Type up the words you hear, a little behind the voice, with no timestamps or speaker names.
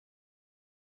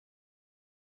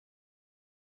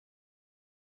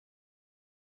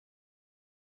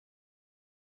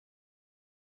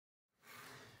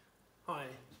Hi,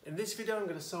 in this video I'm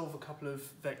going to solve a couple of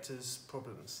vectors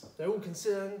problems. They all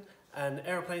concern an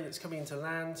aeroplane that's coming into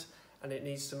land and it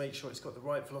needs to make sure it's got the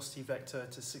right velocity vector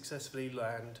to successfully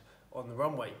land on the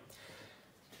runway.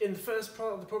 In the first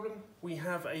part of the problem we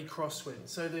have a crosswind.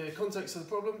 So the context of the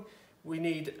problem, we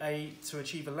need to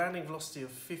achieve a landing velocity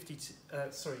of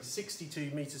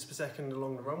 62 meters per second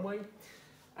along the runway.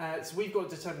 So we've got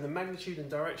to determine the magnitude and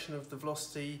direction of the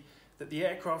velocity that the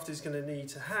aircraft is going to need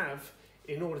to have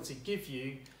in order to give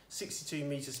you 62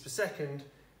 meters per second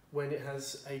when it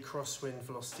has a crosswind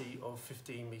velocity of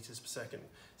 15 meters per second.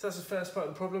 So that's the first part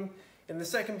of the problem. In the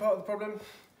second part of the problem,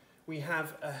 we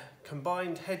have a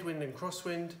combined headwind and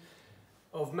crosswind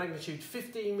of magnitude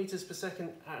 15 meters per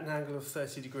second at an angle of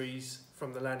 30 degrees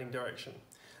from the landing direction.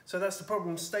 So that's the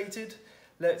problem stated.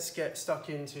 Let's get stuck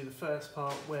into the first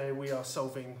part where we are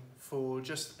solving for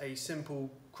just a simple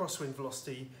crosswind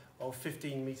velocity of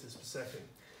 15 meters per second.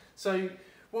 So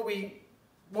what we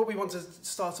want to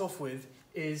start off with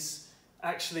is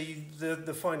actually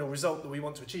the final result that we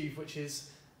want to achieve, which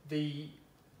is the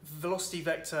velocity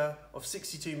vector of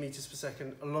 62 meters per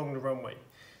second along the runway.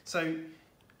 So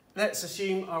let's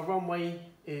assume our runway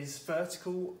is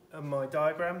vertical on my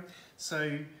diagram.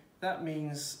 So that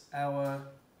means our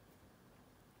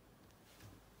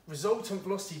resultant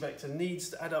velocity vector needs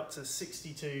to add up to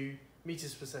 62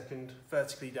 meters per second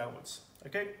vertically downwards.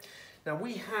 Okay? Now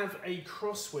we have a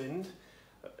crosswind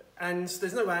and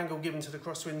there's no angle given to the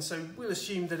crosswind, so we'll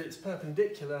assume that it's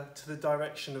perpendicular to the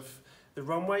direction of the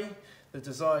runway, the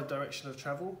desired direction of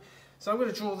travel. So I'm going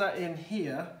to draw that in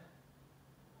here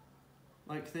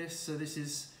like this. So this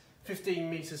is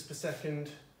 15 meters per second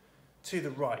to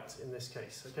the right in this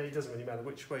case. Okay, it doesn't really matter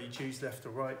which way you choose, left or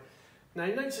right. Now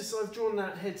you notice I've drawn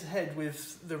that head to head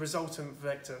with the resultant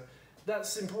vector.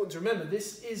 That's important to remember.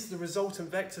 This is the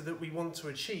resultant vector that we want to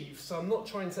achieve. So I'm not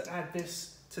trying to add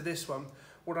this to this one.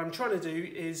 What I'm trying to do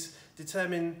is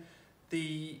determine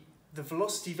the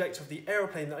velocity vector of the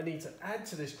aeroplane that I need to add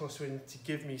to this crosswind to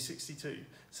give me 62.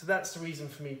 So that's the reason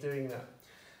for me doing that.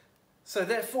 So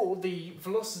therefore, the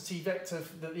velocity vector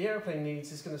that the aeroplane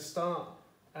needs is going to start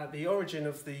at the origin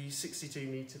of the 62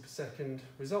 meter per second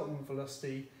resultant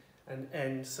velocity and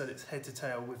end so that it's head to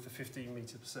tail with the 15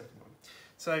 meter per second one.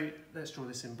 So let's draw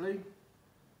this in blue.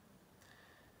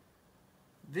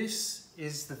 This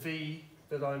is the V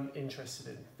that I'm interested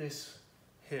in, this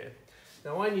here.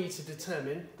 Now I need to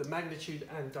determine the magnitude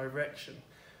and direction.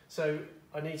 So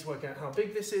I need to work out how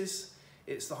big this is.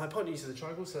 It's the hypotenuse of the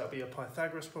triangle, so that'll be a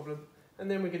Pythagoras problem.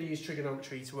 And then we're going to use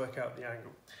trigonometry to work out the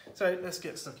angle. So let's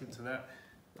get stuck into that.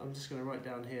 I'm just going to write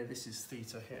down here, this is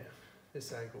theta here,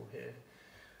 this angle here.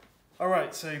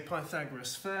 Alright, so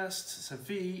Pythagoras first. So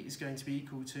V is going to be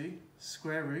equal to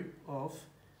square root of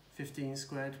 15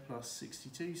 squared plus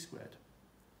 62 squared.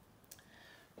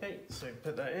 Okay, so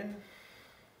put that in,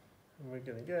 and we're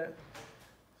going to get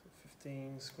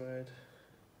 15 squared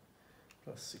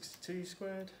plus 62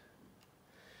 squared.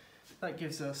 That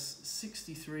gives us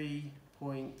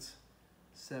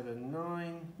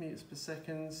 63.79 meters per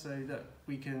second, so that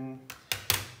we can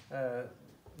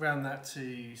round that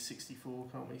to 64,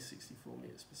 can't we? 64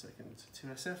 meters per second to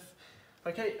 2SF.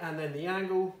 Okay, and then the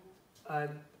angle.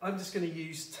 I'm just going to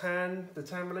use the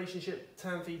tan relationship.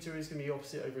 Tan theta is going to be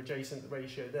opposite over adjacent, the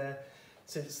ratio there.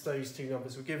 Since those two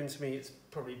numbers were given to me, it's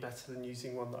probably better than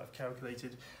using one that I've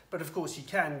calculated. But of course you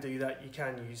can do that. You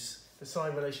can use the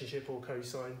sine relationship or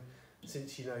cosine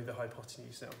since you know the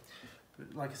hypotenuse now.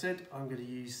 But like I said, I'm going to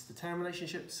use the tan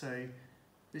relationship. So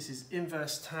this is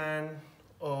inverse tan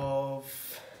of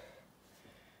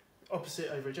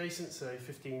opposite over adjacent, so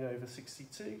 15 over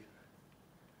 62.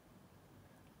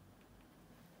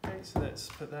 Okay, so let's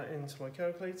put that into my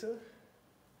calculator.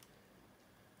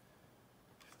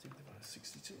 15 divided by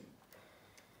 62.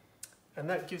 And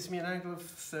that gives me an angle of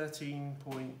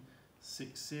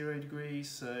 13.60 degrees,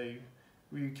 so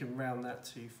we can round that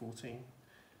to 14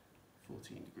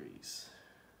 degrees.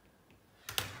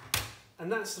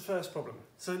 And that's the first problem.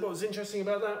 So what was interesting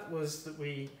about that was that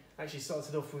we actually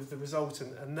started off with the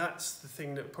resultant, and that's the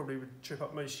thing that probably would trip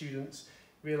up most students,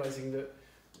 realising that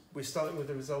we're starting with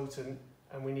the resultant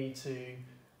and we need to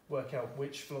work out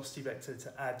which velocity vector to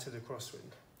add to the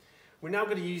crosswind. We're now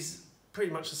going to use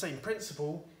pretty much the same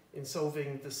principle in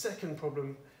solving the second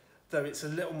problem, though it's a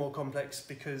little more complex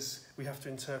because we have to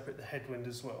interpret the headwind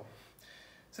as well.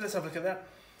 So let's have a look at that.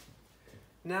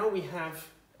 Now we have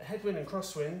a headwind and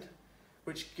crosswind,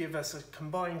 which give us a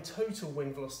combined total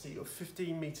wind velocity of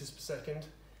 15 meters per second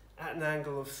at an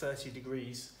angle of 30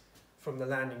 degrees from the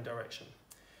landing direction.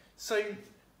 So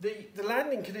the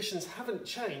landing conditions haven't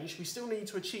changed. We still need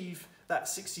to achieve that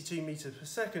 62 meters per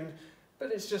second,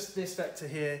 but it's just this vector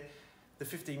here the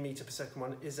 15 metre per second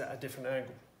one is at a different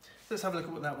angle. Let's have a look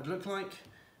at what that would look like.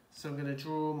 So I'm going to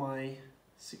draw my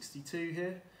 62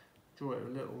 here, draw it a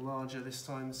little larger this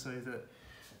time so that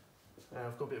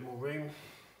I've got a bit more room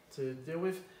to deal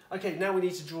with. Okay, now we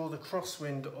need to draw the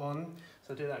crosswind on,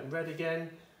 so I'll do that in red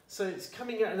again. So it's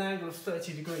coming at an angle of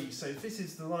 30 degrees, so this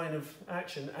is the line of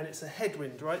action and it's a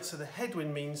headwind, right? So the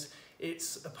headwind means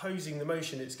it's opposing the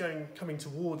motion, it's coming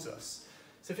towards us.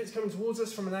 So if it's coming towards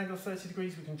us from an angle of 30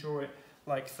 degrees, we can draw it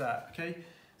like that, okay?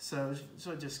 So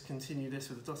I just continue this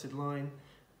with a dotted line,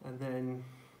 and then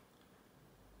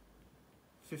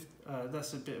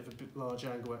that's a bit of a large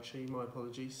angle actually, my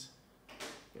apologies.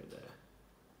 Go there.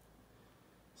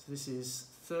 So this is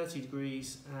 30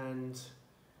 degrees and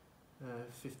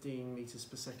 15 meters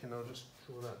per second. I'll just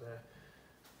draw that there.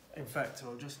 In fact,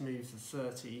 I'll just move the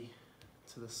 30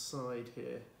 to the side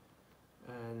here,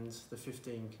 and the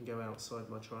 15 can go outside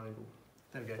my triangle.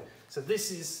 There we go. So this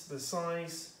is the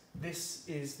size, this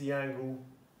is the angle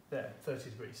there,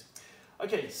 30 degrees.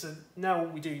 Okay, so now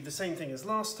we do the same thing as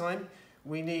last time.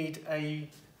 We need a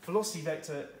velocity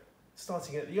vector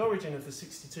starting at the origin of the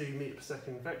 62 meter per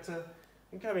second vector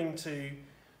and going to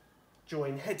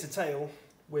join head to tail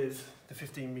with the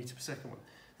 15 meter per second one.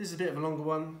 This is a bit of a longer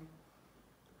one.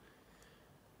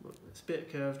 Well, it's a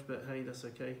bit curved, but hey, that's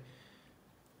okay.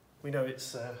 We know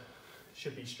it's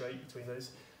should be straight between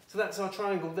those. So that's our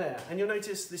triangle there. And you'll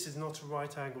notice this is not a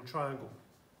right angle triangle.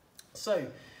 So,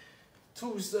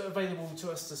 tools that are available to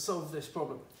us to solve this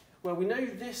problem. Well, we know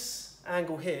this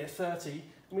angle here, 30, and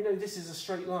we know this is a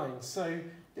straight line. So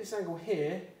this angle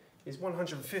here is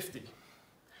 150.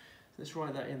 Let's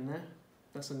write that in there.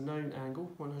 That's a known angle,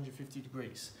 150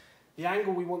 degrees. The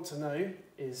angle we want to know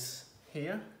is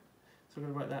here. So we're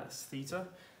going to write that as theta.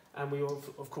 And we,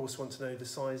 of course, want to know the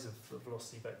size of the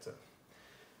velocity vector.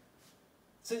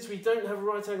 Since we don't have a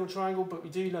right angle triangle, but we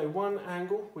do know one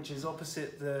angle, which is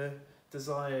opposite the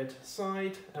desired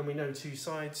side, and we know two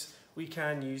sides, we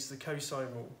can use the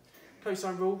cosine rule.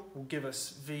 Cosine rule will give us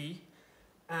V,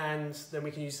 and then we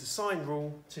can use the sine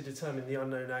rule to determine the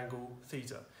unknown angle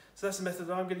theta. So that's the method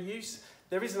that I'm going to use.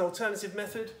 There is an alternative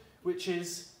method, which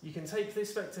is you can take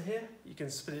this vector here, you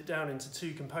can split it down into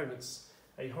two components,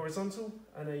 a horizontal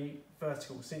and a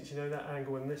vertical. Since you know that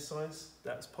angle and this size,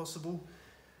 that's possible.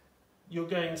 You're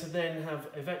going to then have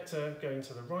a vector going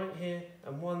to the right here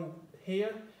and one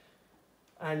here,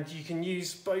 and you can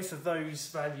use both of those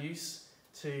values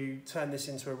to turn this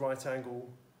into a right angle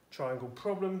triangle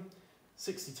problem.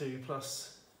 62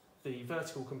 plus the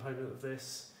vertical component of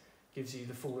this gives you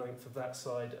the full length of that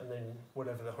side, and then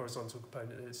whatever the horizontal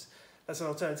component is. That's an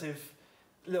alternative,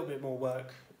 a little bit more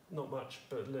work, not much,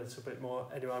 but a little bit more.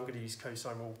 Anyway, I'm going to use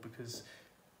cosine rule because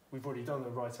we've already done the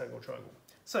right angle triangle.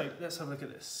 So let's have a look at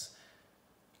this.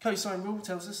 Cosine rule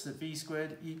tells us that b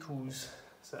squared equals,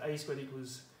 so a squared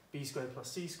equals b squared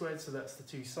plus c squared, so that's the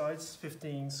two sides,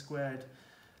 15 squared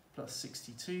plus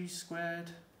 62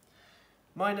 squared,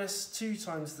 minus 2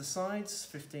 times the sides,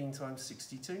 15 times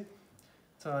 62,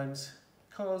 times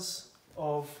cos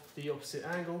of the opposite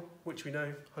angle, which we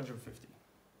know, 150.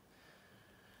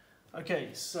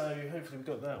 Okay, so hopefully we've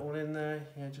got that all in there,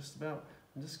 yeah, just about.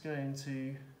 I'm just going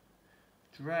to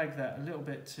drag that a little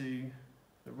bit to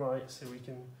the right so we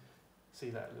can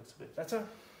see that a little bit better.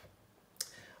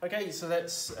 Okay, so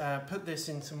let's put this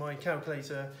into my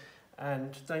calculator,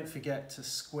 and don't forget to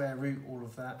square root all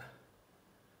of that.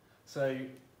 So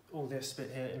all this bit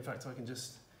here, in fact I can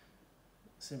just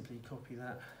simply copy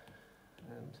that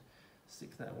and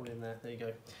stick that all in there. There you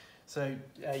go. So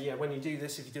yeah, when you do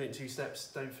this, if you do it in 2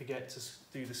 steps, don't forget to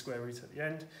do the square root at the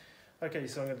end. Okay,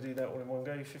 so I'm going to do that all in one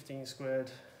go. 15 squared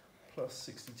plus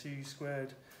 62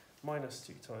 squared minus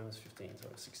 2 times 15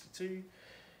 times 62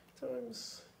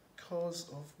 times cos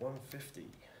of 150.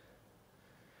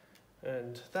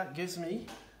 And that gives me,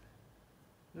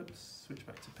 oops, switch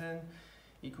back to pen,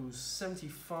 equals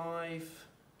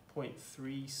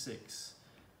 75.36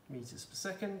 meters per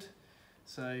second.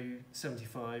 So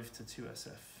 75 to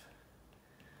 2SF.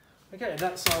 Okay,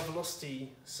 that's our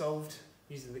velocity solved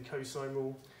using the cosine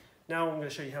rule. Now I'm going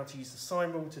to show you how to use the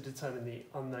sine rule to determine the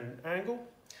unknown angle.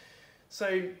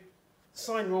 So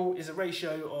sine rule is a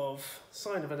ratio of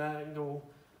sine of an angle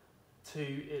to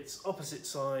its opposite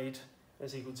side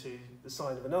is equal to the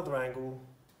sine of another angle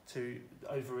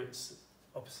over its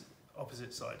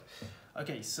opposite side.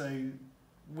 Okay, so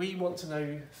we want to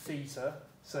know theta,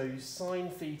 so sine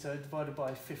theta divided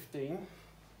by 15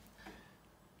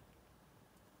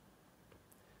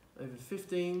 over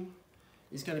 15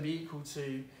 is going to be equal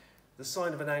to the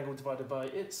sine of an angle divided by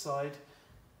its side.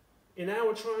 In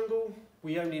our triangle,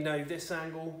 we only know this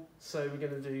angle, so we're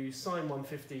going to do sine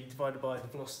 150 divided by the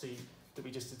velocity that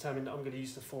we just determined. I'm going to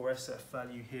use the 4SF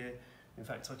value here. In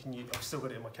fact, I've still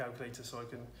got it in my calculator, so I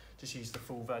can just use the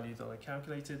full value that I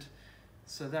calculated.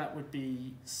 So that would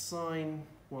be sine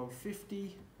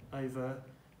 150 over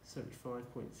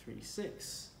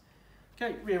 75.36.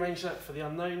 Okay, rearrange that for the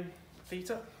unknown,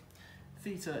 theta.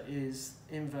 Theta is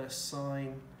inverse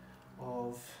sine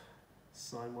of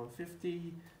sine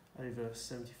 150 over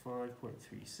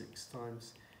 75.36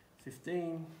 times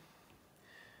 15.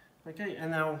 Okay,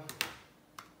 and now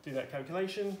do that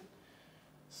calculation.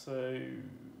 So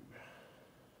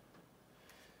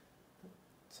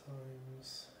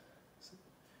times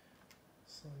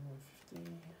sine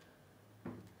 150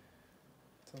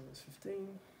 times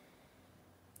 15.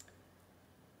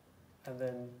 And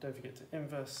then don't forget to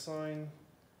inverse sine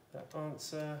that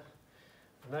answer.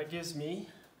 And that gives me,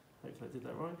 hopefully I did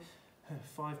that right,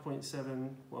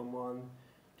 5.711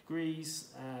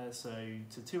 degrees. So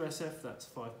to 2SF, that's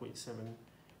 5.7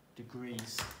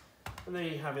 degrees. And there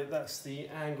you have it, that's the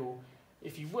angle.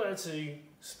 If you were to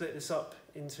split this up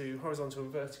into horizontal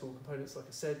and vertical components, like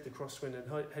I said, the crosswind and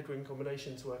headwind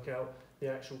combination to work out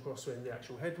the actual crosswind, the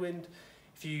actual headwind.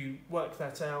 If you work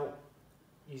that out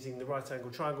using the right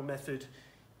angle triangle method,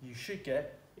 you should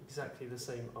get exactly the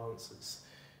same answers.